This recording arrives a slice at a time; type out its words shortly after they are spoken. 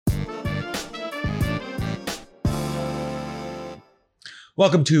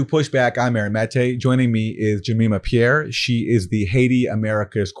Welcome to Pushback. I'm Aaron Mate. Joining me is Jemima Pierre. She is the Haiti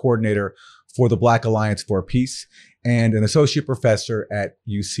Americas coordinator for the Black Alliance for Peace and an associate professor at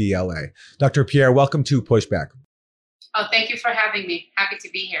UCLA. Dr. Pierre, welcome to Pushback. Oh, thank you for having me. Happy to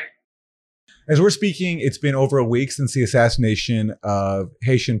be here. As we're speaking, it's been over a week since the assassination of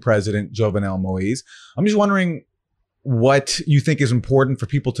Haitian President Jovenel Moise. I'm just wondering what you think is important for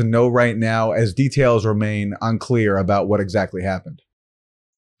people to know right now as details remain unclear about what exactly happened.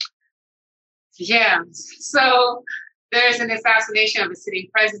 Yeah. So there's an assassination of a sitting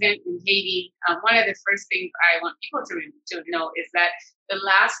president in Haiti. One of the first things I want people to know is that the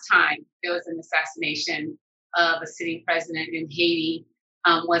last time there was an assassination of a sitting president in Haiti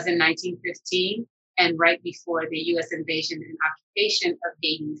was in 1915, and right before the U.S. invasion and occupation of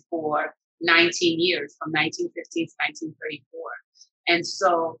Haiti for 19 years, from 1915 to 1934. And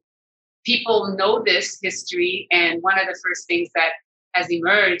so people know this history, and one of the first things that has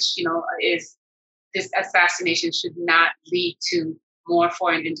emerged, is this assassination should not lead to more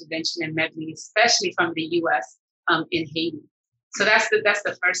foreign intervention and meddling, especially from the U.S. In Haiti. So that's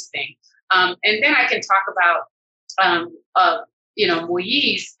the first thing. And then I can talk about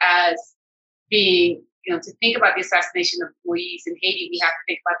Moise as being, to think about the assassination of Moise in Haiti, we have to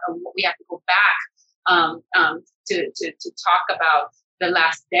think about we have to go back to talk about the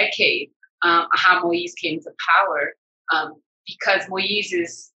last decade, how Moise came to power, because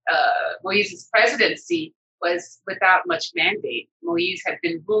Moise's presidency was without much mandate. Moise had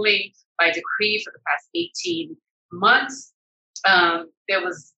been ruling by decree for the past 18 months. There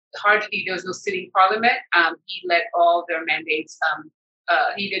was no sitting parliament. He let all their mandates.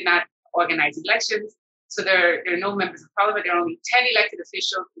 He did not organize elections. So there are no members of parliament. There are only 10 elected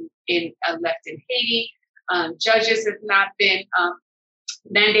officials left in Haiti. Judges have not been,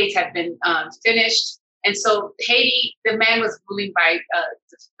 mandates have been finished. And so Haiti, the man was ruling by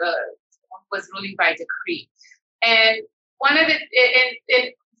decree. And one of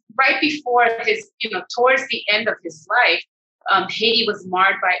the right before his, towards the end of his life, Haiti was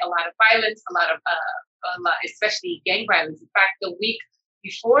marred by a lot of violence, especially gang violence. In fact, the week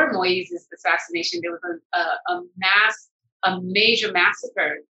before Moise's assassination, there was a major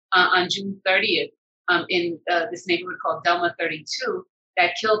massacre on June 30th in this neighborhood called Delma 32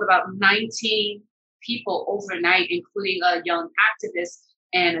 that killed about 19 people overnight, including a young activist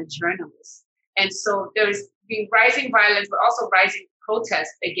and a journalist. And so there's been rising violence, but also rising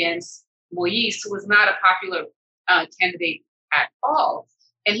protests against Moise, who was not a popular candidate at all.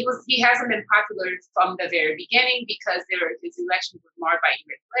 And he hasn't been popular from the very beginning because his election was marred by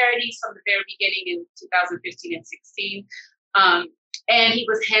irregularities from the very beginning in 2015 and 16. And he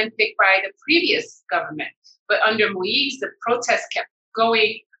was handpicked by the previous government. But under Moise, the protests kept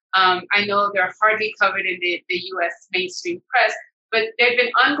going. I know they're hardly covered in the U.S. mainstream press, but there have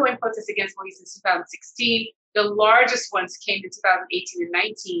been ongoing protests against Moise since 2016. The largest ones came in 2018 and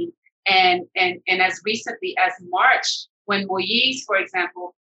 19, and as recently as March, when Moise, for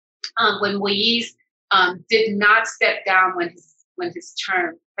example, did not step down when his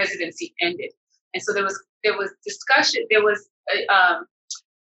term presidency ended, and so there was discussion. There were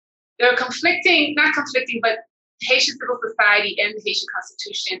not conflicting, but Haitian civil society and the Haitian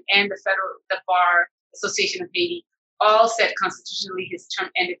Constitution and the Bar Association of Haiti all said constitutionally his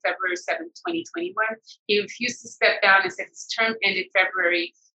term ended February 7th, 2021. He refused to step down and said his term ended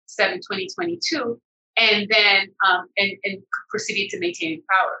February 7th, 2022, and then and proceeded to maintain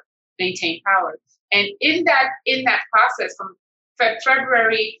power. And in that process, from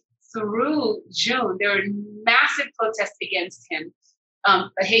February through June, there were massive protests against him.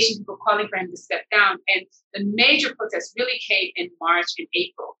 Haitian people calling for him to step down. And the major protests really came in March and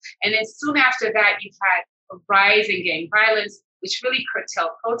April. And then soon after that, you had a rise in gang violence, which really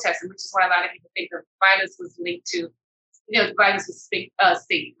curtailed protests, and which is why a lot of people think the violence was linked to, violence was state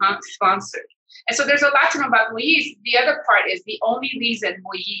sponsored. And so there's a lot to know about Moise. The other part is the only reason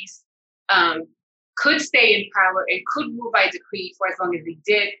Moise could stay in power and could rule by decree for as long as he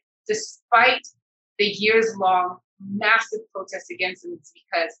did, despite the years-long massive protests against him, is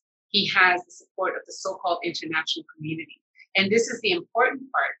because he has the support of the so-called international community. And this is the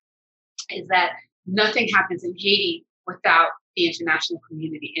important part, is that nothing happens in Haiti without the international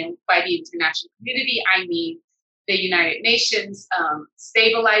community. And by the international community, I mean the United Nations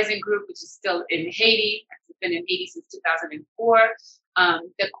Stabilizing Group, which is still in Haiti, has been in Haiti since 2004.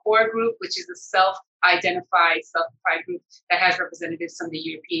 The Core Group, which is a self-identified group that has representatives from the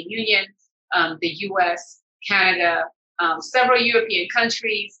European Union, the US, Canada, several European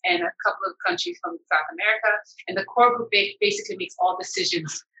countries, and a couple of countries from South America. And the Core Group basically makes all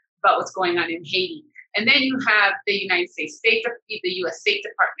decisions about what's going on in Haiti. And then you have the the U.S. State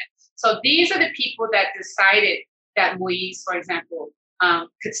Department. So these are the people that decided that Moise, for example,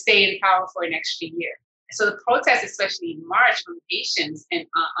 could stay in power for an extra year. So the protests, especially in March from Haitians and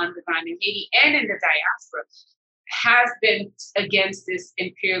on the ground in Haiti and in the diaspora, has been against this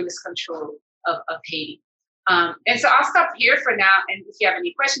imperialist control of Haiti. And so I'll stop here for now. And if you have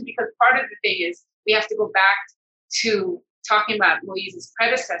any questions, because part of the thing is we have to go back to talking about Moise's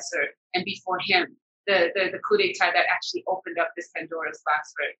predecessor and before him, the coup d'etat that actually opened up this Pandora's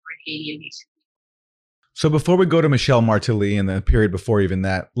box for Haiti and Haitian. So before we go to Michel Martelly and the period before even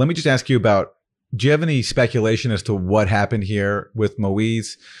that, let me just ask you about, do you have any speculation as to what happened here with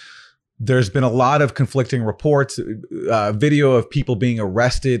Moise? There's been a lot of conflicting reports, video of people being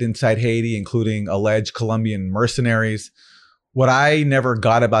arrested inside Haiti, including alleged Colombian mercenaries. What I never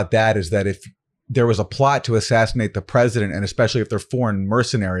got about that is that if there was a plot to assassinate the president, and especially if they're foreign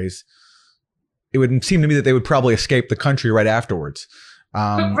mercenaries, it would seem to me that they would probably escape the country right afterwards.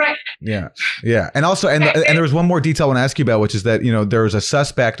 Right. Yeah. And also, and there was one more detail I want to ask you about, which is that, there was a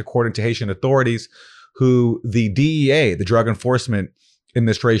suspect, according to Haitian authorities, who the DEA, the Drug Enforcement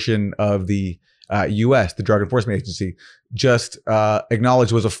Administration of the U.S., the Drug Enforcement Agency, just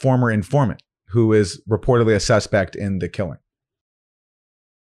acknowledged was a former informant who is reportedly a suspect in the killing.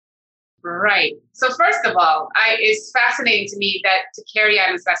 Right. So first of all, it's fascinating to me that to carry out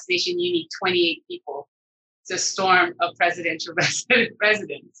an assassination, you need 28 people to storm a presidential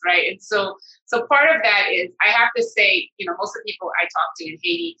residence, right? And so part of that is, I have to say, most of the people I talk to in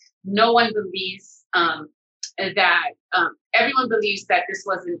Haiti, no one believes that everyone believes that this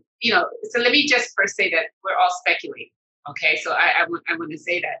wasn't, so let me just first say that we're all speculating. Okay. So I want to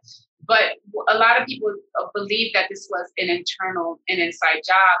say that, but a lot of people believe that this was an inside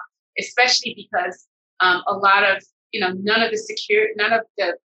job, especially because a lot of, none of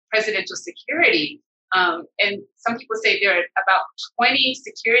the presidential security, and some people say there are about 20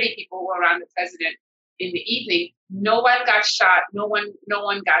 security people were around the president in the evening. No one got shot. No one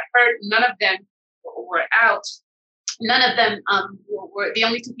got hurt. None of them were out. None of them were the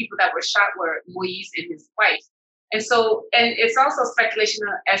only two people that were shot were Moise and his wife. And it's also speculation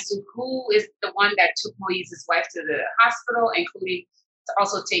as to who is the one that took Moise's wife to the hospital, including to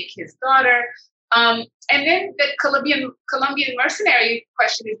also take his daughter. And then the Colombian mercenary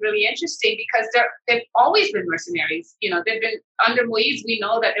question is really interesting because they've always been mercenaries. They've been under Moise. We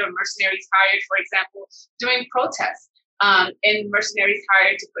know that there were mercenaries hired, for example, during protests, and mercenaries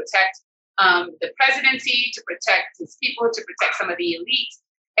hired to protect the presidency, to protect his people, to protect some of the elites.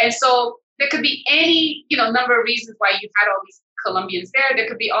 And so there could be any, number of reasons why you had all these Colombians there. There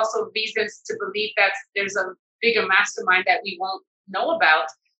could be also reasons to believe that there's a bigger mastermind that we won't know about,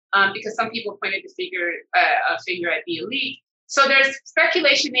 because some people pointed a finger at the elite. So there's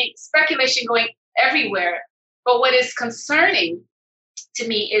speculation going everywhere. But what is concerning to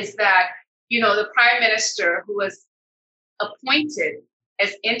me is that, the prime minister who was appointed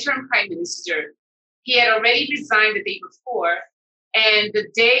as interim prime minister, he had already resigned the day before. And the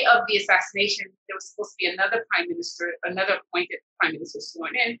day of the assassination, there was supposed to be another appointed prime minister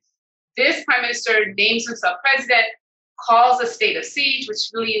sworn in. This prime minister names himself president, calls a state of siege, which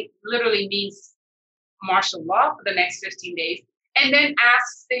really literally means martial law for the next 15 days, and then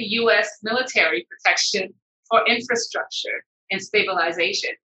asks the U.S. military protection for infrastructure and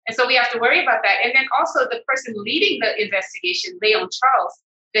stabilization. And so we have to worry about that. And then also the person leading the investigation, Leon Charles,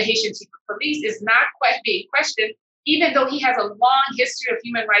 the Haitian chief of police, is not being questioned, even though he has a long history of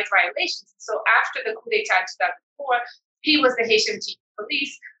human rights violations. So after the coup d'etat in 2004, he was the Haitian chief of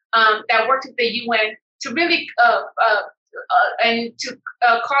police that worked with the UN to really and to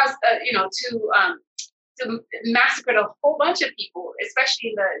cause to massacre a whole bunch of people, especially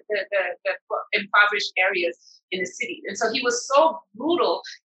in the impoverished areas in the city. And so he was so brutal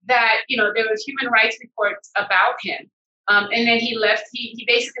that there was human rights reports about him. And then he left. He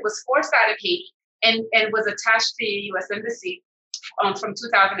basically was forced out of Haiti and was attached to the U.S. Embassy from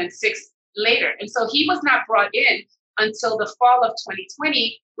 2006 later. And so he was not brought in until the fall of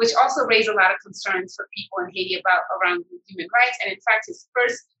 2020, which also raised a lot of concerns for people in Haiti around human rights. And in fact, his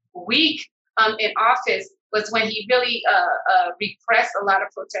first week in office was when he really repressed a lot of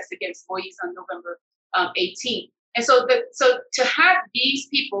protests against Moise on November 18th. And so to have these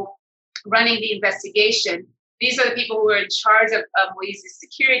people running the investigation, these are the people who are in charge of Moise's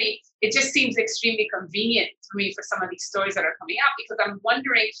security. It just seems extremely convenient to me for some of these stories that are coming out, because I'm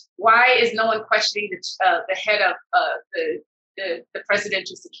wondering, why is no one questioning the head of the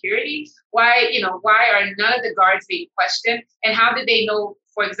presidential security? Why are none of the guards being questioned? And how did they know,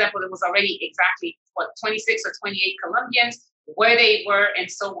 for example, there was already exactly 26 or 28 Colombians? where they were, and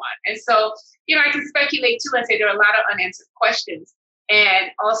so on. And so, I can speculate too and say there are a lot of unanswered questions.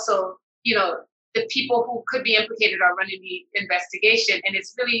 And also, the people who could be implicated are running the investigation. And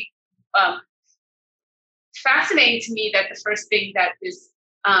it's really fascinating to me that the first thing that this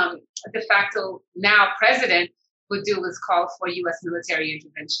de facto now president would do is call for U.S. military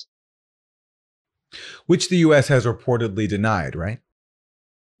intervention. Which the U.S. has reportedly denied, right?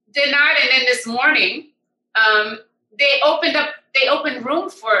 Denied, and then this morning, they opened room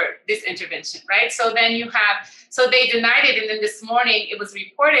for this intervention, right? So then they denied it, and then this morning it was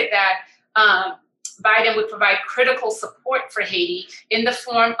reported that Biden would provide critical support for Haiti in the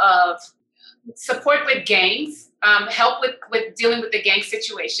form of support with gangs, help with dealing with the gang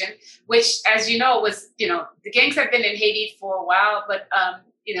situation, which, as you know, the gangs have been in Haiti for a while, but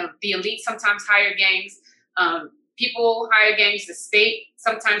the elite sometimes hire gangs. People hire gangs. The state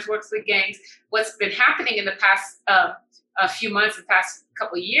sometimes works with gangs. What's been happening in the past a few months, the past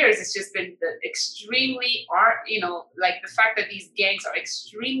couple of years, it's just been the fact that these gangs are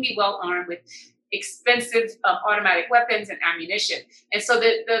extremely well armed with expensive automatic weapons and ammunition. And so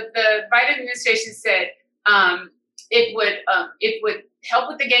the Biden administration said it would help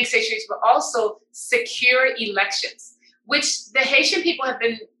with the gang situation, but also secure elections, which the Haitian people have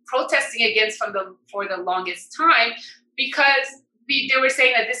been protesting against for the longest time, because they were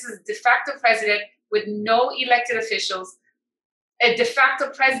saying that this is de facto president with no elected officials. A de facto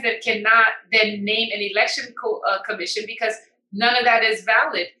president cannot then name an election commission because none of that is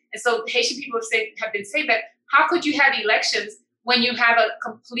valid. And so Haitian people have been saying that, how could you have elections when you have a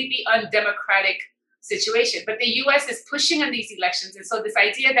completely undemocratic situation? But the U.S. is pushing on these elections. And so this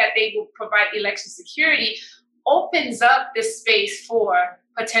idea that they will provide election security opens up this space for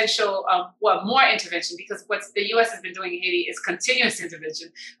potential, more intervention, because what the U.S. has been doing in Haiti is continuous intervention.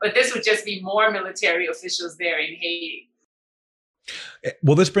 But this would just be more military officials there in Haiti.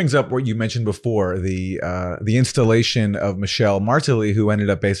 Well, this brings up what you mentioned before, the installation of Michel Martelly, who ended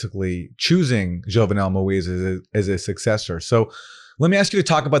up basically choosing Jovenel Moise as a successor. So let me ask you to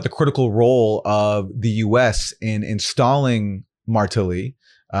talk about the critical role of the U.S. in installing Martelly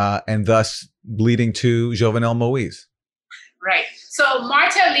and thus leading to Jovenel Moise. Right. So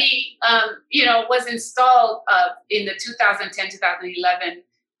Martelly, was installed in the 2010-2011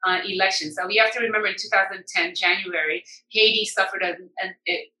 election. So we have to remember, in 2010, January, Haiti suffered a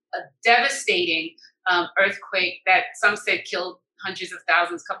devastating earthquake that some said killed hundreds of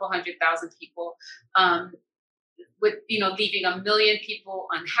thousands, couple 100,000 people, with, leaving 1 million people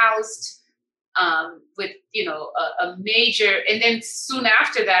unhoused, with, a major, and then soon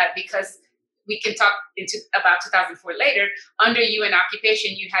after that, because we can talk about 2004 later, under UN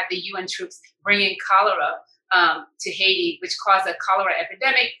occupation, you had the UN troops bringing cholera to Haiti, which caused a cholera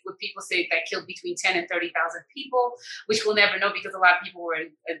epidemic, with people say that killed between 10 and 30,000 people, which we'll never know because a lot of people were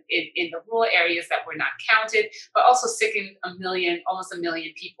in the rural areas that were not counted, but also sickened almost 1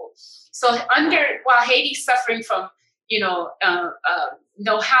 million people. So while Haiti's suffering from, no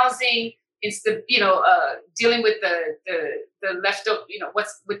housing, dealing with the leftover,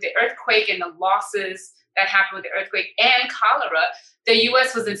 what's with the earthquake and the losses that happened with the earthquake and cholera, the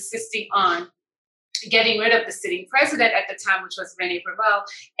U.S. was insisting on getting rid of the sitting president at the time, which was René Preval,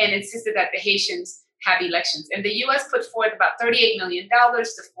 and insisted that the Haitians have elections. And the U.S. put forth about $38 million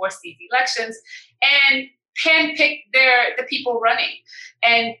to force these elections and handpicked the people running.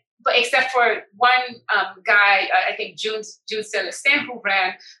 But except for one guy, I think Jude Celestin, who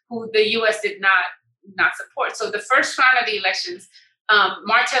ran, who the U.S. did not support. So the first round of the elections,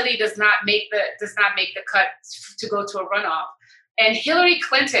 Martelly does not make the cut to go to a runoff. And Hillary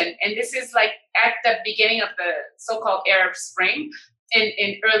Clinton, and this is like at the beginning of the so-called Arab Spring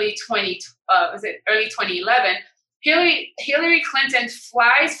in early 2011, Hillary Clinton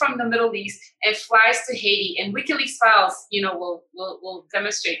flies from the Middle East and flies to Haiti, and WikiLeaks files, will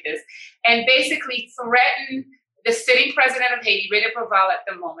demonstrate this, and basically threaten the sitting president of Haiti, René Preval, at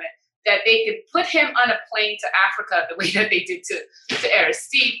the moment, that they could put him on a plane to Africa the way that they did to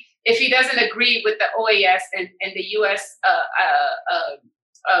Aristide, if he doesn't agree with the OAS and the U.S.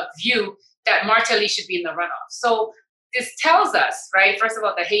 View that Martelly should be in the runoff. So this tells us, right, first of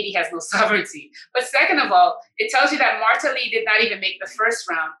all, that Haiti has no sovereignty. But second of all, it tells you that Martelly did not even make the first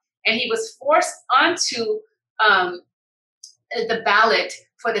round, and he was forced onto the ballot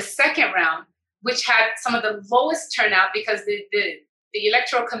for the second round, which had some of the lowest turnout because the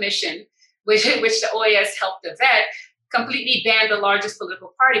Electoral Commission, which the OAS helped to vet, completely banned the largest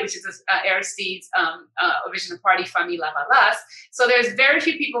political party, which is Aristide's original party, Famille Lavalas. So there's very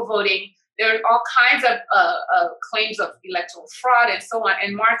few people voting. There are all kinds of claims of electoral fraud and so on.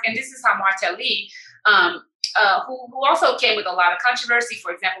 And this is how Martelly who also came with a lot of controversy.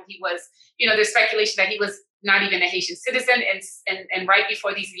 For example, he was, there's speculation that he was not even a Haitian citizen, and right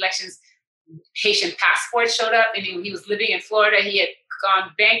before these elections, Haitian passport showed up, and he was living in Florida. He had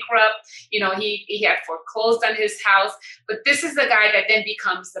gone bankrupt. He had foreclosed on his house. But this is the guy that then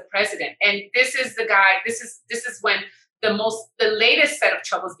becomes the president, and this is the guy. This is when the latest set of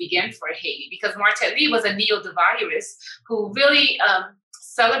troubles began for Haiti, because Martelly was a neo-Duvalierist who really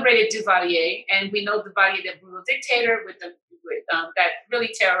celebrated Duvalier, and we know Duvalier, the brutal dictator that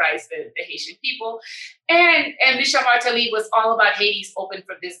really terrorized the Haitian people. And Michel Martelly was all about Haiti's open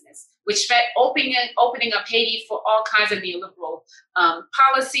for business, which meant opening up Haiti for all kinds of neoliberal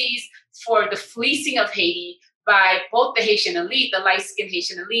policies, for the fleecing of Haiti by both the Haitian elite, the light-skinned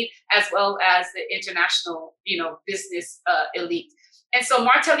Haitian elite, as well as the international, business elite. And so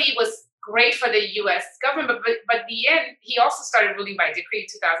Martelly was great for the U.S. government, but in the end, he also started ruling by decree in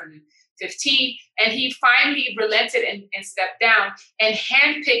 2015, and he finally relented and stepped down and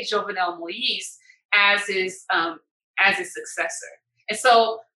handpicked Jovenel Moïse as his successor. And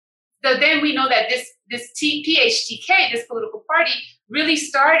so then we know that this PHTK, this political party, really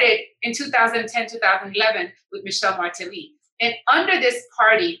started in 2010, 2011 with Michel Martelly. And under this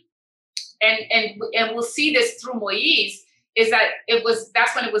party, and we'll see this through Moïse, is that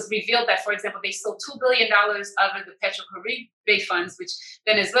that's when it was revealed that, for example, they stole $2 billion out of the Petrocaribe funds, which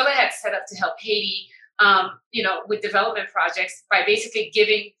Venezuela had set up to help Haiti, with development projects, by basically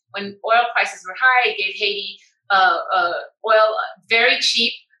giving, when oil prices were high, it gave Haiti oil very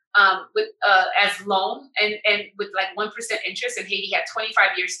cheap, with as loan and with like 1% interest, and Haiti had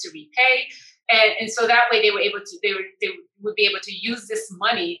 25 years to repay. And so that way they would be able to use this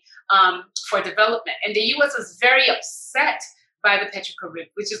money for development. And the U.S. was very upset by the Petrocaribe,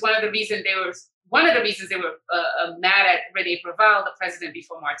 which is one of the reasons they were mad at René Preval, the president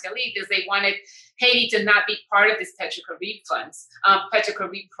before Martelly, because they wanted Haiti to not be part of this Petrocaribe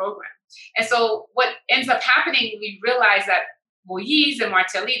program. And so what ends up happening, we realize that Moïse and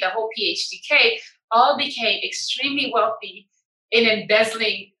Martelly, the whole PHTK, all became extremely wealthy in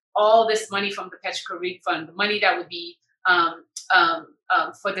embezzling all this money from the Petrocaribe fund, the money that would be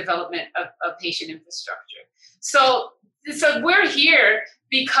for development of Haitian infrastructure. So we're here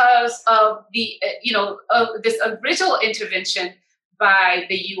because of of this original intervention by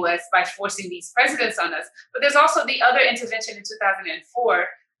the U.S. by forcing these presidents on us. But there's also the other intervention in 2004,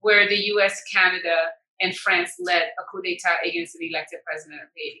 where the U.S., Canada, and France led a coup d'etat against the elected president of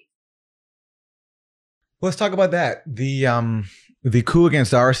Haiti. Let's talk about that. The coup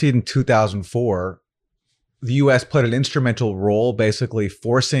against Aristide in 2004, the U.S. played an instrumental role, basically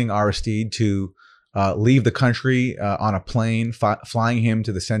forcing Aristide to leave the country on a plane, flying him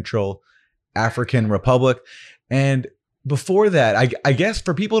to the Central African Republic. And before that, I guess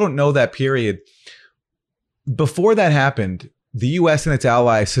for people who don't know that period, before that happened, the U.S. and its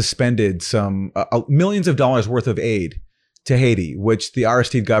allies suspended some millions of dollars worth of aid to Haiti, which the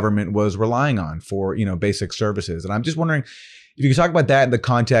Aristide government was relying on for, basic services. And I'm just wondering if you could talk about that in the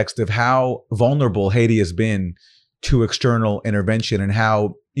context of how vulnerable Haiti has been to external intervention, and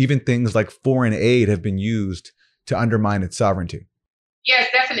how even things like foreign aid have been used to undermine its sovereignty. Yes,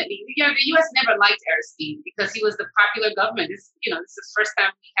 definitely. The U.S. never liked Aristide because he was the popular government. This is the first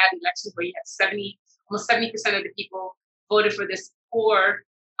time we had elections where you had almost 70% of the people voted for this poor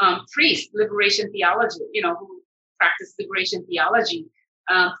priest, liberation theology, who practiced liberation theology,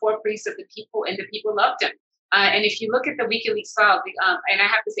 poor priest of the people, and the people loved him. And if you look at the WikiLeaks file, and I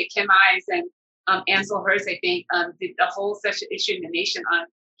have to say Kim Eyes and Ansel Herz, I think, did the whole session issue in the Nation on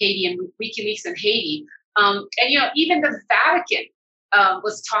Haiti and WikiLeaks and Haiti. And even the Vatican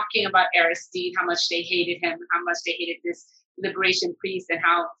was talking about Aristide, how much they hated him, how much they hated this liberation priest, and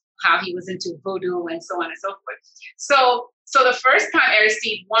how he was into voodoo and so on and so forth. So the first time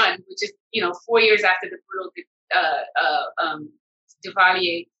Aristide won, which is 4 years after the brutal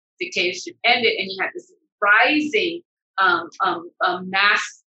Duvalier dictatorship ended, and you had this rising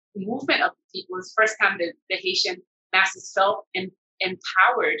mass movement of the people. It was the first time the Haitian masses felt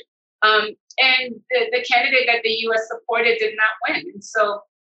empowered. And the candidate that the U.S. supported did not win. And so,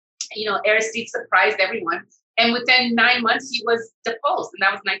 Aristide surprised everyone. And within 9 months, he was deposed. And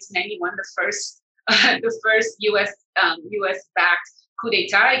that was 1991, the first U.S.-backed coup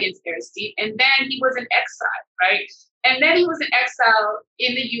d'etat against Aristide. And then he was in exile, right? And then he was in exile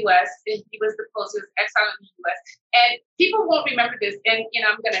in the U.S. He was deposed. He was exiled in the U.S. And people won't remember this. And,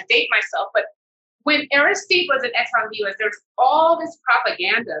 I'm going to date myself. But when Aristide was in exile in the U.S., there's all this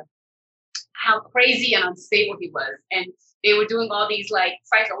propaganda, how crazy and unstable he was. And they were doing all these like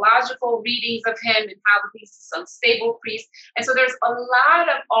psychological readings of him and how he's this unstable priest. And so there's a lot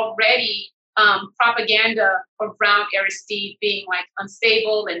of already propaganda around Aristide being like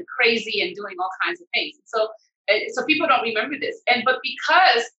unstable and crazy and doing all kinds of things. So people don't remember this. But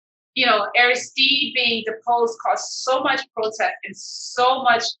because, Aristide being deposed caused so much protest and so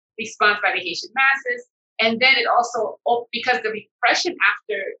much response by the Haitian masses. And then it also, because the repression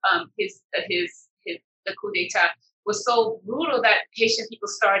after the coup d'etat was so brutal that Haitian people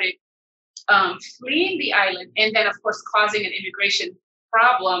started fleeing the island, and then of course causing an immigration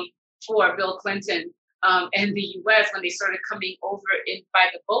problem for Bill Clinton and the U.S. when they started coming over in by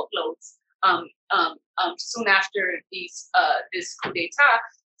the boatloads soon after this coup d'etat.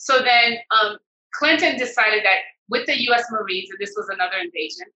 So then Clinton decided that with the U.S. Marines, and this was another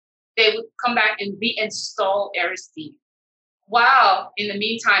invasion, they would come back and reinstall Aristide, while in the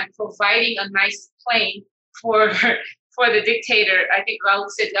meantime providing a nice plane for the dictator, I think Raul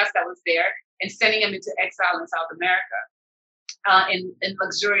Cedras, that was there, and sending him into exile in South America, in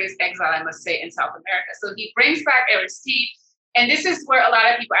luxurious exile, I must say, in South America. So he brings back Aristide, and this is where a lot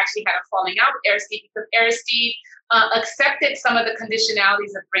of people actually had a falling out with Aristide, because Aristide accepted some of the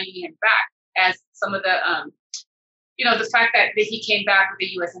conditionalities of bringing him back, as some of the the fact that he came back with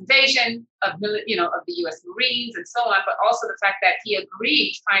the U.S. invasion of the U.S. Marines and so on, but also the fact that he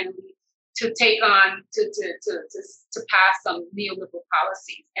agreed finally to take on to pass some neoliberal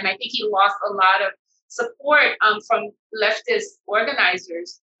policies. And I think he lost a lot of support from leftist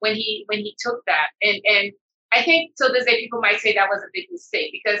organizers when he took that. And I think till this day people might say that was a big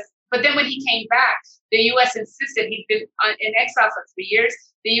mistake, but then when he came back, the U.S. insisted, he'd been in exile for 3 years.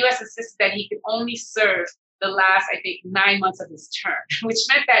 The U.S. insisted that he could only serve the last, I think, 9 months of his term, which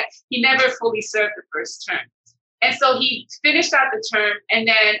meant that he never fully served the first term. And so he finished out the term, and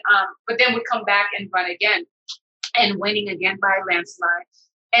then, but then would come back and run again, and winning again by a landslide.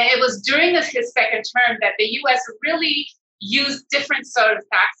 And it was during his second term that the U.S. really used different sort of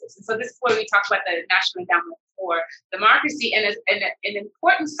taxes. And so this is where we talk about the National Endowment for Democracy. And an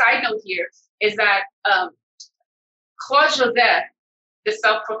important side note here is that Claude Joseph, the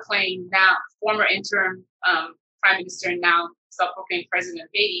self-proclaimed now former interim prime minister and now self-proclaimed president of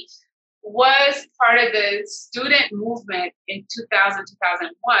Haiti, was part of the student movement in 2000,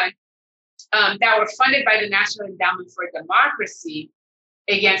 2001 that were funded by the National Endowment for Democracy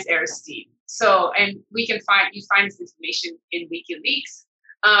against Aristide. So, and you find this information in WikiLeaks.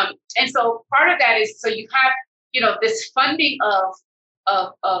 And so part of that is, so you have, this funding of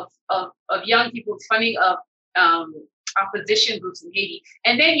young people, funding of opposition groups in Haiti.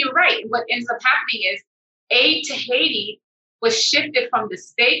 And then you're right, what ends up happening is aid to Haiti was shifted from the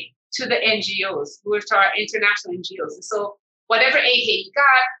state to the NGOs, which are international NGOs. And so whatever aid Haiti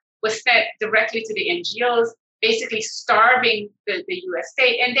got was sent directly to the NGOs, basically starving the U.S.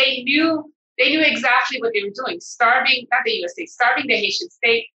 state. And they knew exactly what they were doing, starving, not the U.S. state, starving the Haitian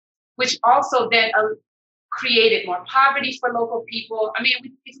state, which also then created more poverty for local people. I mean,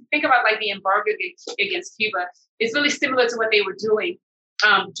 if you think about like the embargo against Cuba, it's really similar to what they were doing,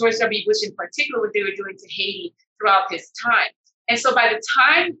 George W. Bush in particular, what they were doing to Haiti throughout his time. And so by the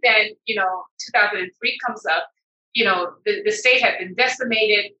time then, 2003 comes up, the state had been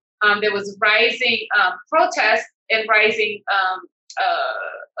decimated. There was rising protests and rising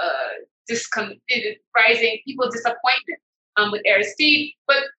rising people's disappointment with Aristide,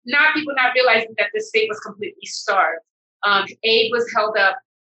 but people not realizing that the state was completely starved. Aid was held up.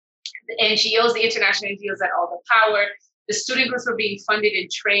 The NGOs, the international NGOs, had all the power. The student groups were being funded and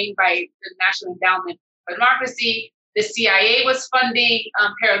trained by the National Endowment for Democracy. The CIA was funding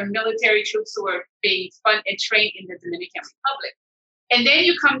paramilitary troops who were being funded and trained in the Dominican Republic. And then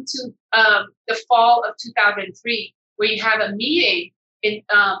you come to the fall of 2003, where you have a meeting in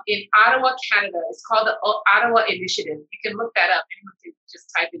Ottawa, Canada. It's called the Ottawa Initiative. You can look that up. You can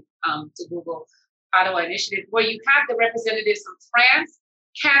just type it to Google Ottawa Initiative, where you have the representatives from France,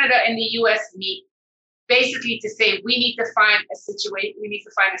 Canada, and the U.S. meet, basically to say we need to find a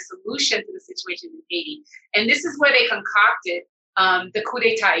solution to the situation in Haiti. And this is where they concocted the coup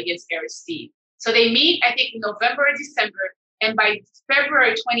d'etat against Aristide. So they meet, I think, in November or December, and by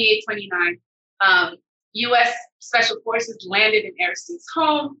February 28, 29, U.S. Special Forces landed in Aristide's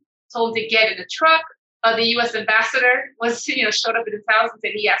home, told him to get in a truck. The U.S. ambassador showed up at his house and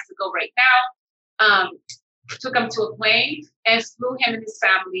said he has to go right now. Took him to a plane and flew him and his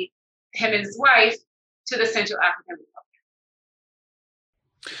family, him and his wife, to the Central African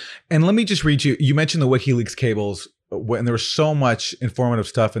Republic. And let me just read you mentioned the WikiLeaks cables, and there was so much informative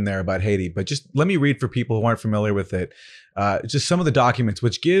stuff in there about Haiti, but just let me read for people who aren't familiar with it, just some of the documents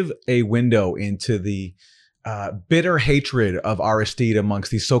which give a window into the bitter hatred of Aristide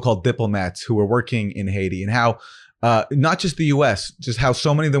amongst these so-called diplomats who were working in Haiti, and how not just the U.S., just how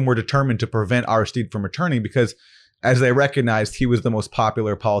so many of them were determined to prevent Aristide from returning because, as they recognized, he was the most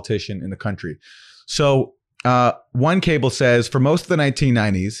popular politician in the country. So one cable says, for most of the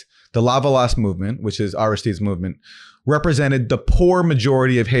 1990s, the Lavalas movement, which is Aristide's movement, represented the poor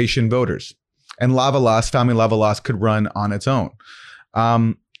majority of Haitian voters. And Lavalas, Famille Lavalas, could run on its own.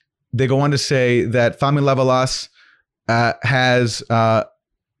 They go on to say that Famille Lavalas has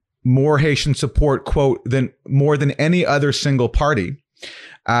more Haitian support, quote, than more than any other single party.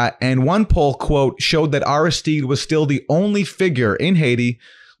 And one poll, quote, showed that Aristide was still the only figure in Haiti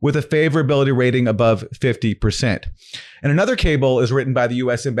with a favorability rating above 50%. And another cable is written by the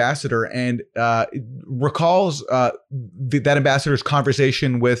U.S. ambassador and recalls that ambassador's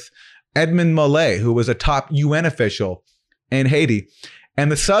conversation with Edmond Mollet, who was a top UN official in Haiti.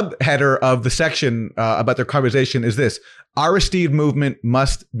 And the subheader of the section about their conversation is this: Aristide movement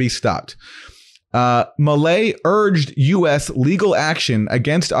must be stopped. Mollet urged U.S. legal action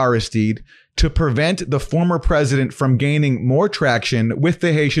against Aristide to prevent the former president from gaining more traction with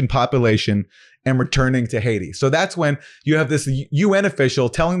the Haitian population and returning to Haiti. So that's when you have this UN official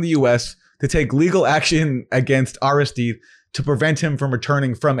telling the U.S. to take legal action against Aristide to prevent him from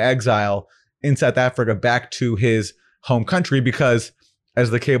returning from exile in South Africa back to his home country because,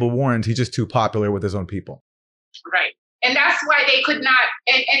 as the cable warns, he's just too popular with his own people. Right. And that's why they could not,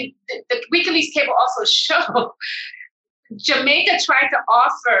 and the WikiLeaks cable also showed Jamaica tried to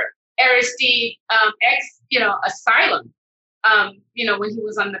offer Aristide asylum, when he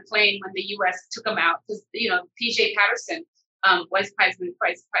was on the plane when the U.S. took him out, because, P.J. Patterson was Prime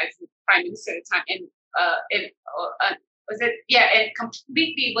Minister at the time, and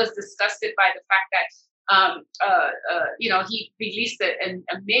completely was disgusted by the fact that he released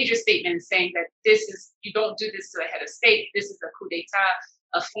a major statement saying that you don't do this to the head of state. This is a coup d'etat,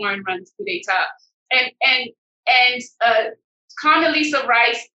 a foreign-run coup d'etat. And Condoleezza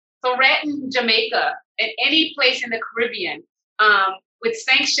Rice threatened Jamaica and any place in the Caribbean with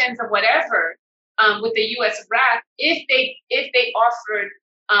sanctions or whatever, with the U.S. wrath if they offered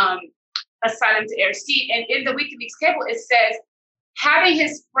asylum to Aristide. And in the WikiLeaks cable, it says having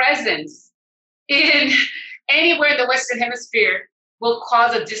his presence in anywhere in the Western Hemisphere will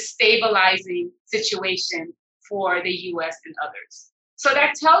cause a destabilizing situation for the U.S. and others. So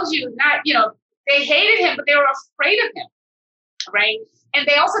that tells you they hated him, but they were afraid of him, right? And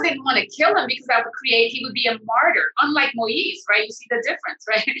they also didn't want to kill him because he would be a martyr, unlike Moise, right? You see the difference,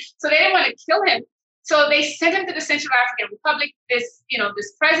 right? So they didn't want to kill him. So they sent him to the Central African Republic, this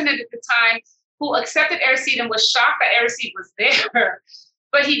president at the time who accepted Aristide and was shocked that Aristide was there.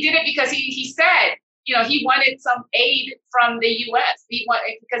 But he did it because he said, he wanted some aid from the U.S.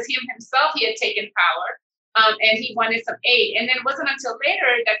 Because he had taken power, and he wanted some aid. And then it wasn't until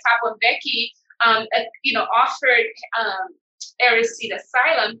later that Thabo Mbeki, offered Aristide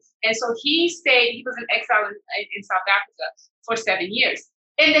asylum, and so he stayed. He was in exile in South Africa for 7 years.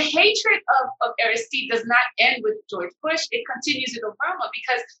 And the hatred of Aristide does not end with George Bush; it continues with Obama,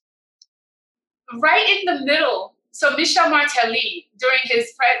 because right in the middle. So Michel Martelly, during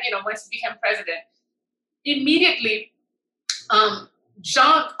his, once he became president, immediately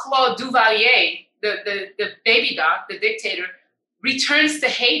Jean-Claude Duvalier, the baby doc, the dictator, returns to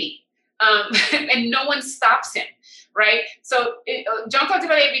Haiti, and no one stops him, right? So Jean-Claude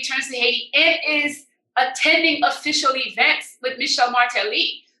Duvalier returns to Haiti and is attending official events with Michel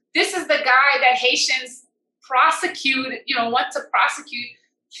Martelly. This is the guy that Haitians want to prosecute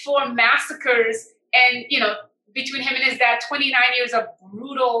for massacres and, between him and his dad, 29 years of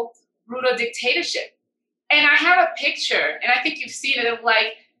brutal dictatorship. And I have a picture, and I think you've seen it, of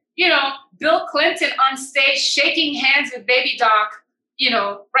Bill Clinton on stage shaking hands with Baby Doc,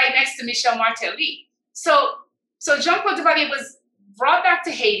 right next to Michel Martelly. So Jean-Claude Duvalier was brought back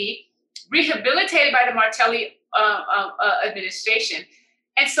to Haiti, rehabilitated by the Martelly administration.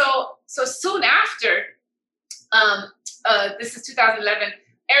 And so soon after, this is 2011,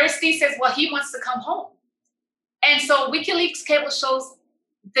 Aristide says, well, he wants to come home. And so WikiLeaks cable shows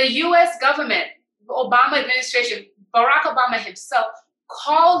the U.S. government, the Obama administration, Barack Obama himself,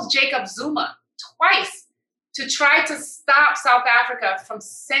 called Jacob Zuma twice to try to stop South Africa from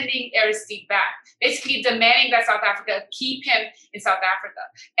sending Aristide back, basically demanding that South Africa keep him in South Africa.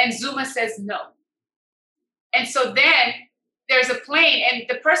 And Zuma says no. And so then there's a plane, and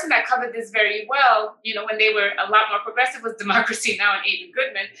the person that covered this very well, when they were a lot more progressive, was Democracy Now! And Amy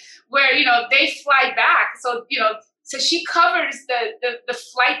Goodman, where, they fly back. So, so she covers the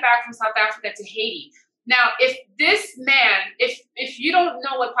flight back from South Africa to Haiti. Now, if this man, if you don't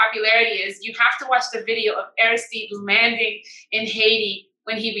know what popularity is, you have to watch the video of Aristide landing in Haiti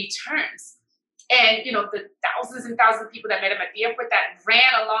when he returns. And, the thousands and thousands of people that met him at the airport that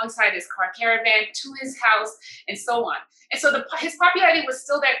ran alongside his car caravan to his house and so on. And so his popularity was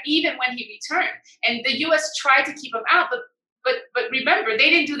still there even when he returned. And the U.S. tried to keep him out, but remember, they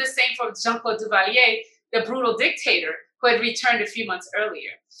didn't do the same for Jean-Claude Duvalier, the brutal dictator who had returned a few months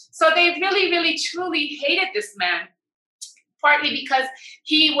earlier. So they really, really, truly hated this man, partly because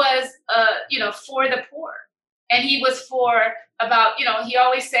he was, for the poor. And he was he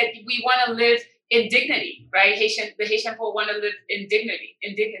always said, we want to live in dignity, right? The Haitian poor want to live in dignity.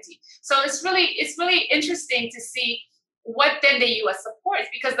 So it's really interesting to see what then the U.S. supports,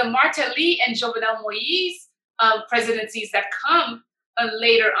 because the Martelly and Jovenel Moïse presidencies that come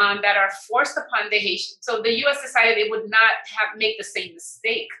later on that are forced upon the Haitians. So the U.S. decided it would not make the same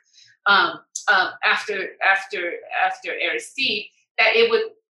mistake after Aristide, that it would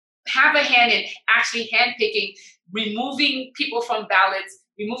have a hand in actually handpicking, removing people from ballots,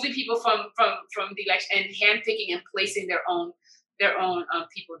 removing people from the election, and handpicking and placing their own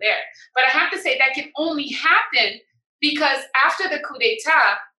people there. But I have to say that can only happen because after the coup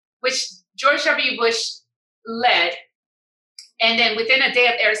d'etat, which George W. Bush led, and then within a day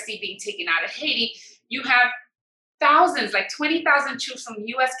of Aristide being taken out of Haiti, you have thousands, like 20,000 troops from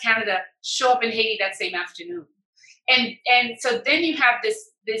U.S., Canada show up in Haiti that same afternoon. And so then you have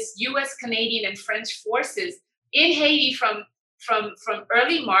this U.S., Canadian, and French forces in Haiti from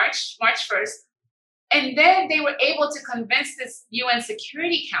early March 1st. And then they were able to convince this UN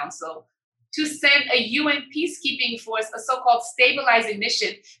Security Council to send a UN peacekeeping force, a so-called stabilizing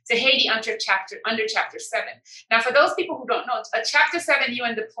mission, to Haiti under Chapter 7. Now, for those people who don't know, a Chapter 7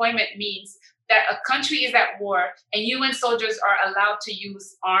 UN deployment means that a country is at war and UN soldiers are allowed to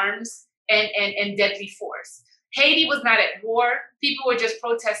use arms and deadly force. Haiti was not at war. People were just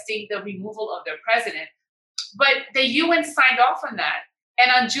protesting the removal of their president. But the UN signed off on that.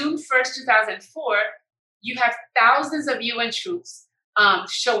 And on June 1st, 2004, you have thousands of UN troops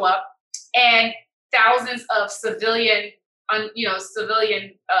show up, and thousands of civilian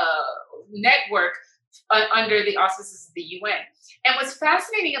network under the auspices of the UN. And what's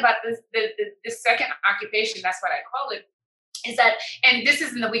fascinating about the second occupation, that's what I call it, is that, and this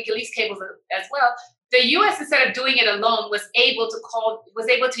is in the WikiLeaks cables as well, the US, instead of doing it alone, was able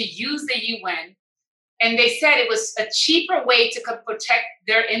to use the UN. And they said it was a cheaper way to protect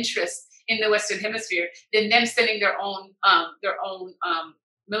their interests in the Western Hemisphere than them sending their own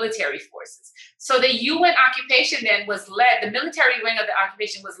military forces. So the UN occupation then was led, the military wing of the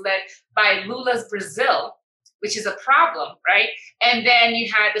occupation was led by Lula's Brazil, which is a problem, right? And then you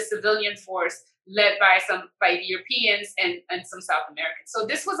had the civilian force led by the Europeans and some South Americans. So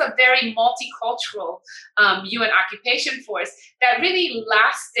this was a very multicultural UN occupation force that really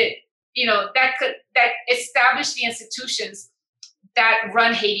lasted, that established the institutions that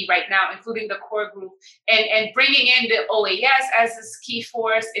run Haiti right now, including the core group, and bringing in the OAS as this key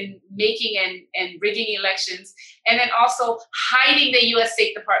force in making and rigging elections, and then also hiding the U.S.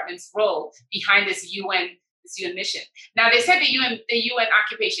 State Department's role behind this UN mission. Now, they said the UN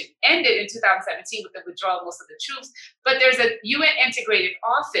occupation ended in 2017 with the withdrawal of most of the troops, but there's a UN integrated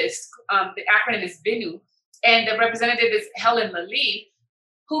office, the acronym is BINU, and the representative is Helen Lalive,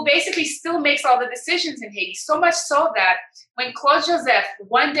 who basically still makes all the decisions in Haiti. So much so that when Claude Joseph,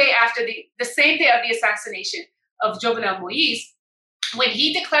 one day after the same day of the assassination of Jovenel Moïse, when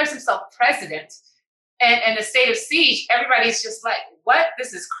he declares himself president and the state of siege, everybody's just like, what?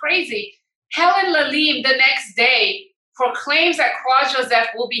 This is crazy. Helen Lalive the next day proclaims that Claude Joseph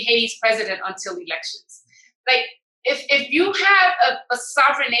will be Haiti's president until elections. Like, if you have a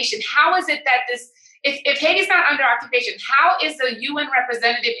sovereign nation, how is it that if Haiti's not under occupation, how is the UN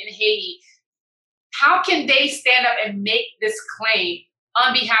representative in Haiti, how can they stand up and make this claim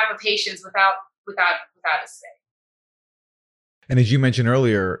on behalf of Haitians without a say? And as you mentioned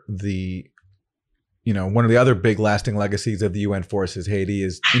earlier, one of the other big lasting legacies of the UN forces Haiti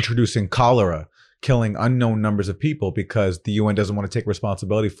is introducing cholera, killing unknown numbers of people because the UN doesn't want to take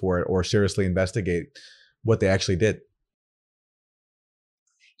responsibility for it or seriously investigate what they actually did.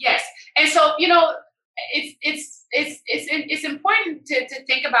 Yes. And so, it's important to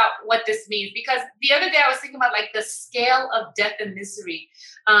think about what this means, because the other day I was thinking about like the scale of death and misery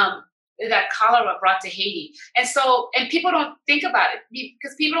that cholera brought to Haiti. And people don't think about it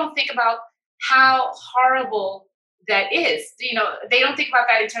because people don't think about how horrible that is. They don't think about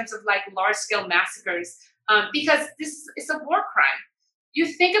that in terms of like large scale massacres because this is a war crime. You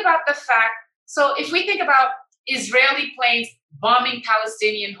think about the fact, so if we think about Israeli planes bombing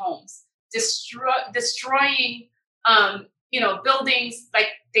Palestinian homes, destroying buildings like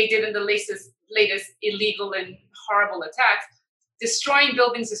they did in the latest illegal and horrible attacks, destroying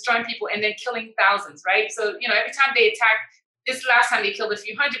buildings, destroying people, and then killing thousands, right? So, every time they attack, this last time they killed a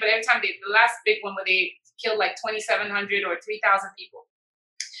few hundred, but every time the last big one where they killed like 2,700 or 3,000 people.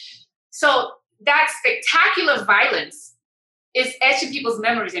 So that spectacular violence is etched in people's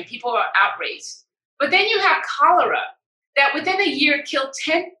memories and people are outraged. But then you have cholera that within a year killed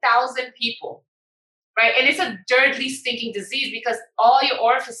 10,000 people, right? And it's a dirty, stinking disease because all your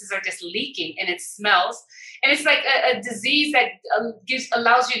orifices are just leaking and it smells. And it's like a disease that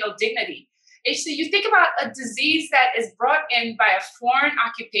allows you no dignity. So you think about a disease that is brought in by a foreign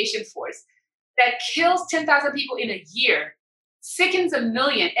occupation force that kills 10,000 people in a year, sickens 1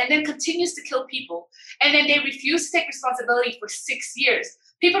 million, and then continues to kill people. And then they refuse to take responsibility for 6 years.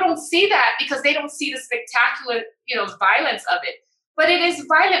 People don't see that because they don't see the spectacular, violence of it. But it is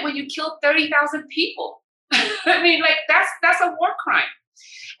violent when you kill 30,000 people. I mean, like that's a war crime.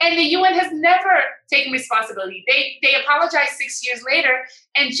 And the UN has never taken responsibility. They apologized 6 years later.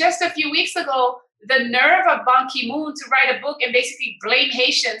 And just a few weeks ago, the nerve of Ban Ki-moon to write a book and basically blame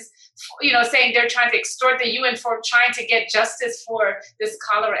Haitians, saying they're trying to extort the UN for trying to get justice for this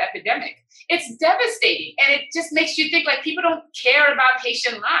cholera epidemic. It's devastating. And it just makes you think like people don't care about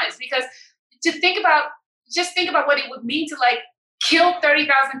Haitian lives because just think about what it would mean to like kill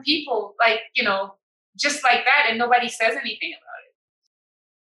 30,000 people, just like that. And nobody says anything about it.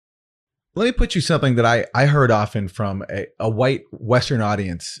 Let me put you something that I heard often from a white Western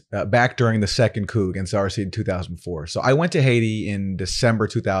audience back during the second coup against RC in 2004. So I went to Haiti in December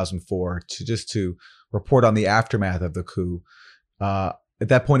 2004 to report on the aftermath of the coup. At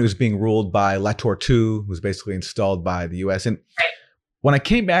that point, it was being ruled by La Tortue, who was basically installed by the U.S. And when I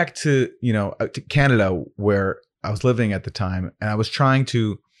came back to Canada, where I was living at the time, and I was trying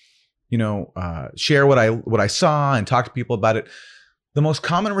to share what I saw and talk to people about it, the most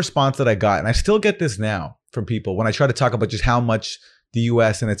common response that I got, and I still get this now from people when I try to talk about just how much the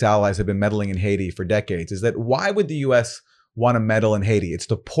U.S. and its allies have been meddling in Haiti for decades, is that why would the U.S. want to meddle in Haiti? It's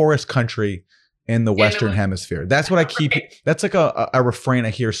the poorest country in the Western Hemisphere. That's what I keep. That's like a refrain I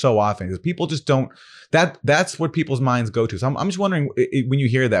hear so often because people just don't. That's what people's minds go to. So I'm just wondering when you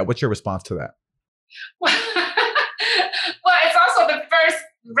hear that, what's your response to that? Well, it's also the first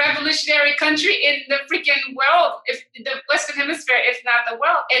revolutionary country in the freaking world, if the Western Hemisphere, if not the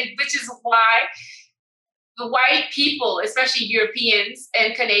world, and which is why the white people, especially Europeans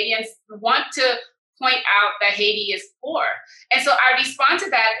and Canadians, want to point out that Haiti is poor. And so I respond to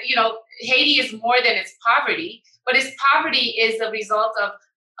that, Haiti is more than its poverty, but its poverty is the result of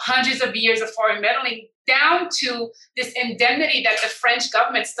hundreds of years of foreign meddling down to this indemnity that the French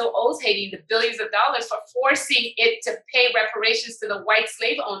government still owes Haiti, the billions of dollars for forcing it to pay reparations to the white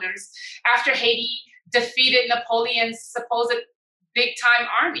slave owners after Haiti defeated Napoleon's supposed big time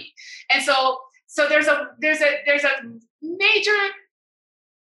army. And so there's a major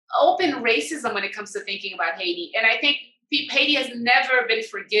open racism when it comes to thinking about Haiti. And I think Haiti has never been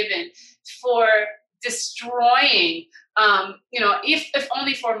forgiven for destroying, if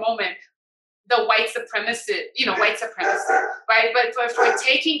only for a moment, the white supremacy, right? But for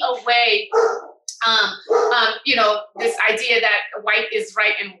taking away, this idea that white is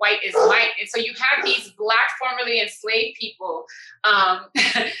right and white is might. And so you have these Black formerly enslaved people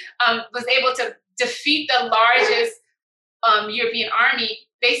was able to defeat the largest European army,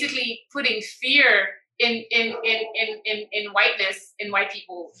 basically putting fear in whiteness, in white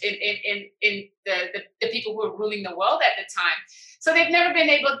people, in the people who are ruling the world at the time. So they've never been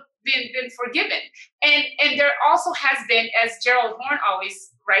forgiven. And there also has been, as Gerald Horne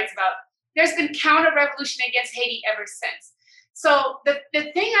always writes about, there's been counter-revolution against Haiti ever since. So the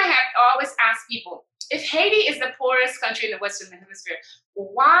thing I have always asked people, if Haiti is the poorest country in the Western Hemisphere,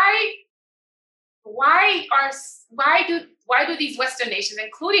 why do these Western nations,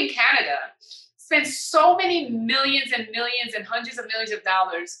 including Canada, spend so many millions and millions and hundreds of millions of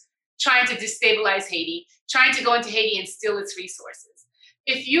dollars trying to destabilize Haiti, trying to go into Haiti and steal its resources?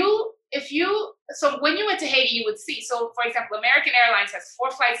 So when you went to Haiti, you would see, so for example, American Airlines has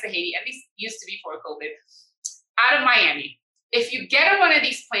 4 flights to Haiti, at least used to be before COVID, out of Miami. If you get on one of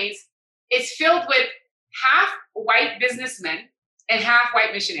these planes, it's filled with half white businessmen and half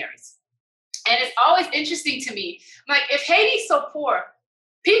white missionaries. And it's always interesting to me, like, if Haiti's so poor,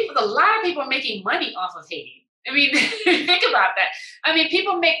 a lot of people are making money off of Haiti. I mean, think about that. I mean,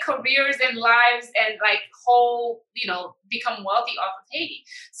 people make careers and lives and become wealthy off of Haiti.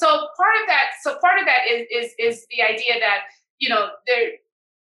 So part of that is the idea that,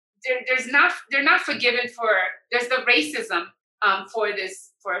 they're not forgiven there's the racism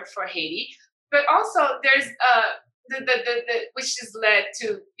for Haiti, but also there's the which has led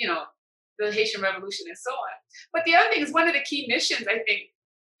to, the Haitian Revolution and so on. But the other thing is one of the key missions, I think,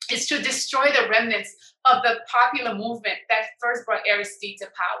 is to destroy the remnants of the popular movement that first brought Aristide to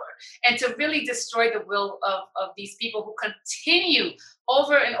power, and to really destroy the will of these people who continue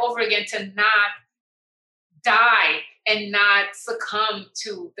over and over again to not die and not succumb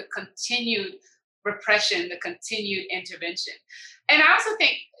to the continued repression, the continued intervention. And I also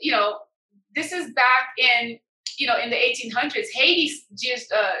think, this is back in the 1800s. Haiti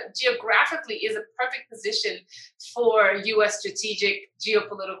geographically is a perfect position for U.S. strategic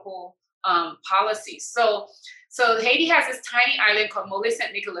geopolitical policies. So Haiti has this tiny island called Mole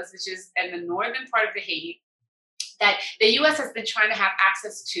Saint Nicolas, which is in the northern part of the Haiti, that the U.S. has been trying to have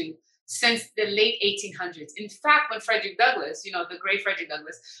access to since the late 1800s. In fact, when Frederick Douglass, the great Frederick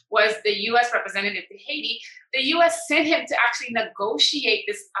Douglass, was the U.S. representative to Haiti, the U.S. sent him to actually negotiate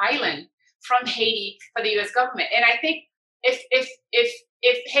this island from Haiti for the U.S. government. And I think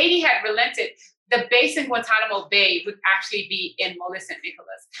if Haiti had relented, the base in Guantanamo Bay would actually be in Mole Saint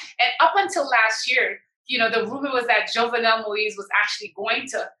Nicolas. And up until last year, the rumor was that Jovenel Moïse was actually going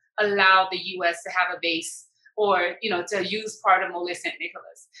to allow the U.S. to have a base, or to use part of Mole Saint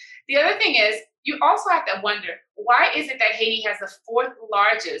Nicolas. The other thing is, you also have to wonder, why is it that Haiti has the fourth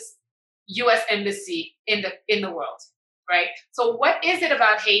largest U.S. embassy in the world, right? So what is it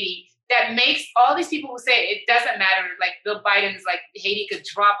about Haiti that makes all these people who say it doesn't matter, like Bill Biden's like Haiti could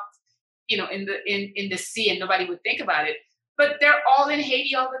drop, in the sea and nobody would think about it, but they're all in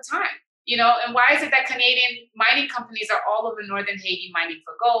Haiti all the time, and why is it that Canadian mining companies are all over northern Haiti mining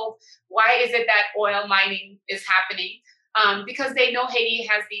for gold? Why is it that oil mining is happening? Because they know Haiti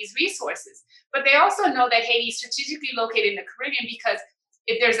has these resources, but they also know that Haiti is strategically located in the Caribbean, because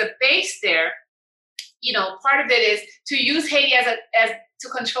if there's a base there, part of it is to use Haiti as to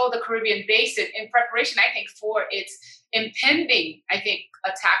control the Caribbean basin in preparation, I think, for its impending,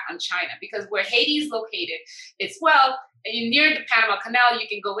 attack on China. Because where Haiti is located, it's near the Panama Canal. You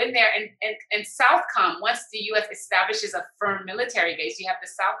can go in there, and Southcom, once the U.S. establishes a firm military base, you have the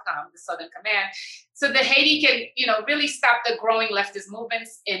Southcom, the Southern Command, so that Haiti can, really stop the growing leftist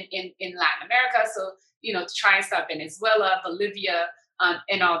movements in Latin America. So, to try and stop Venezuela, Bolivia,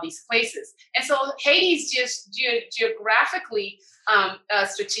 and all these places. And so Haiti is just geographically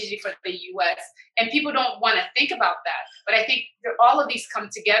strategic for the U.S. And people don't want to think about that. But I think all of these come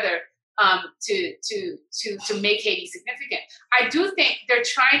together to make Haiti significant. I do think they're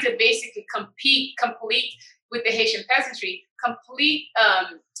trying to basically complete with the Haitian peasantry, complete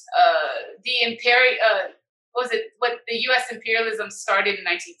what the U.S. imperialism started in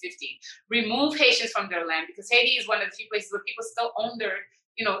 1915. Remove Haitians from their land, because Haiti is one of the few places where people still own their,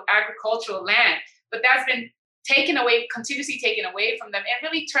 agricultural land. But that's been continuously taken away from them, and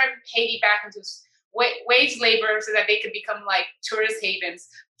really turn Haiti back into wage labor so that they could become like tourist havens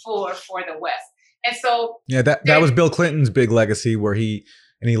for the West. And so that was Bill Clinton's big legacy, where he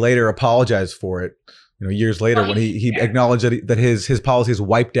later apologized for it. Years later, when he acknowledged that his policies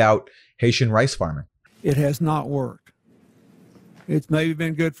wiped out Haitian rice farming. It has not worked. It's maybe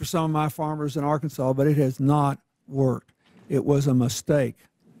been good for some of my farmers in Arkansas, but it has not worked. It was a mistake.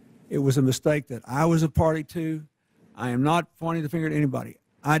 It was a mistake that I was a party to. I am not pointing the finger at anybody.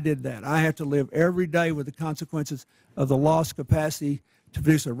 I did that. I have to live every day with the consequences of the lost capacity to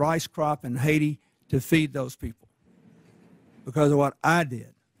produce a rice crop in Haiti to feed those people because of what I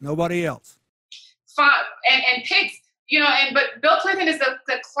did. Nobody else. And pigs. But Bill Clinton is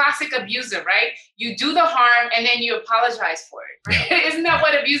the classic abuser, right? You do the harm and then you apologize for it, right? Isn't that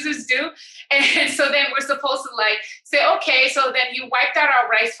what abusers do? And so then we're supposed to say, okay, so then you wiped out our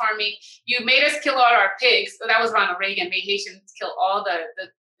rice farming. You made us kill all our pigs. So that was Ronald Reagan, made Haitians kill all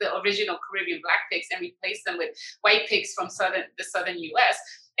the original Caribbean black pigs and replace them with white pigs from the southern U.S.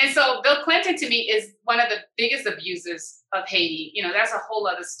 And so Bill Clinton, to me, is one of the biggest abusers of Haiti. That's a whole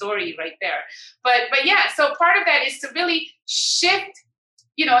other story right there. But yeah, so part of that is to really shift,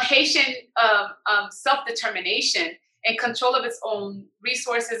 Haitian self-determination and control of its own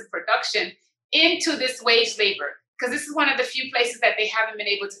resources and production into this wage labor. Because this is one of the few places that they haven't been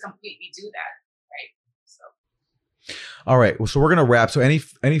able to completely do that, right? So. All right. Well, so we're going to wrap. So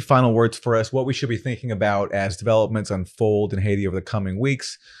any final words for us, what we should be thinking about as developments unfold in Haiti over the coming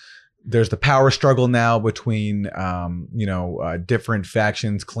weeks? There's the power struggle now between, different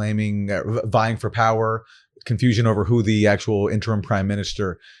factions claiming, vying for power, confusion over who the actual interim prime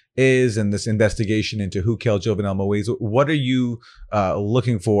minister is, and this investigation into who killed Jovenel Moïse. What are you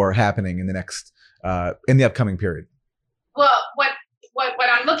looking for happening in the next, in the upcoming period? Well, what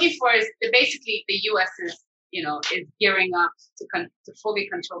I'm looking for is basically the U.S. is gearing up to fully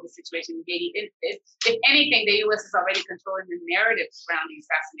control the situation in Haiti. If anything, the U.S. is already controlling the narrative around the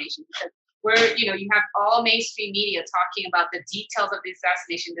assassination, because where, you know, you have all mainstream media talking about the details of the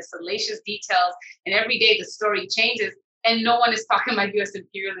assassination, the salacious details, and every day the story changes, and no one is talking about U.S.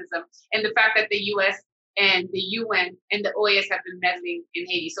 imperialism and the fact that the U.S. and the UN and the OAS have been meddling in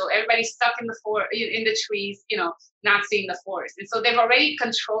Haiti. So everybody's stuck in the trees, you know, not seeing the forest. And so they've already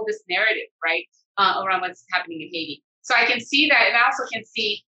controlled this narrative, right, around what's happening in Haiti. So I can see that, and I also can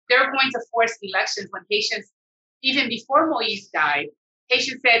see they're going to force elections when Haitians, even before Moise died,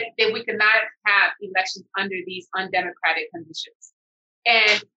 Haitians said that we could not have elections under these undemocratic conditions.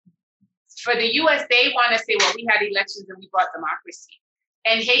 And for the US, they want to say, well, we had elections and we brought democracy.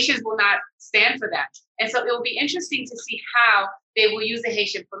 And Haitians will not stand for that. And so it will be interesting to see how they will use the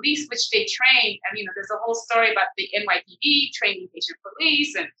Haitian police, which they train. I mean, there's a whole story about the NYPD training Haitian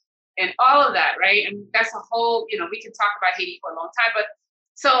police and all of that, right? And that's a whole, you know, we can talk about Haiti for a long time. But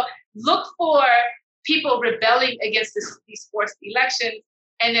so look for people rebelling against these forced elections,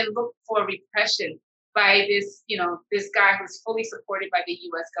 and then look for repression by this, you know, this guy who's fully supported by the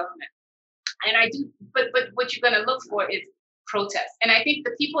US government. And I do, but what you're going to look for is protest. And I think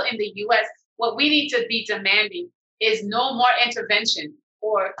the people in the US, what we need to be demanding is no more intervention,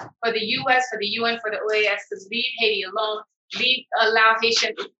 or for the US, for the UN, for the OAS to leave Haiti alone, allow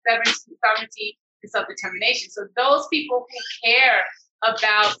Haitian sovereignty and self-determination. So those people who care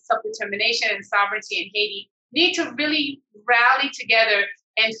about self-determination and sovereignty in Haiti need to really rally together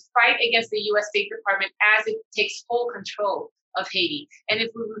and fight against the US State Department as it takes full control of Haiti. And if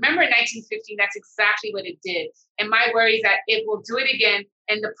we remember 1915, that's exactly what it did. And my worry is that it will do it again,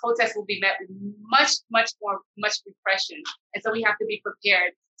 and the protests will be met with much repression. And so we have to be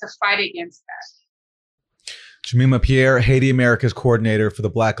prepared to fight against that. Jemima Pierre, Haiti America's coordinator for the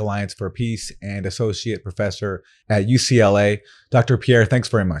Black Alliance for Peace and associate professor at UCLA. Dr. Pierre, thanks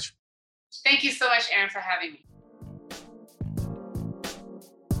very much. Thank you so much, Aaron, for having me.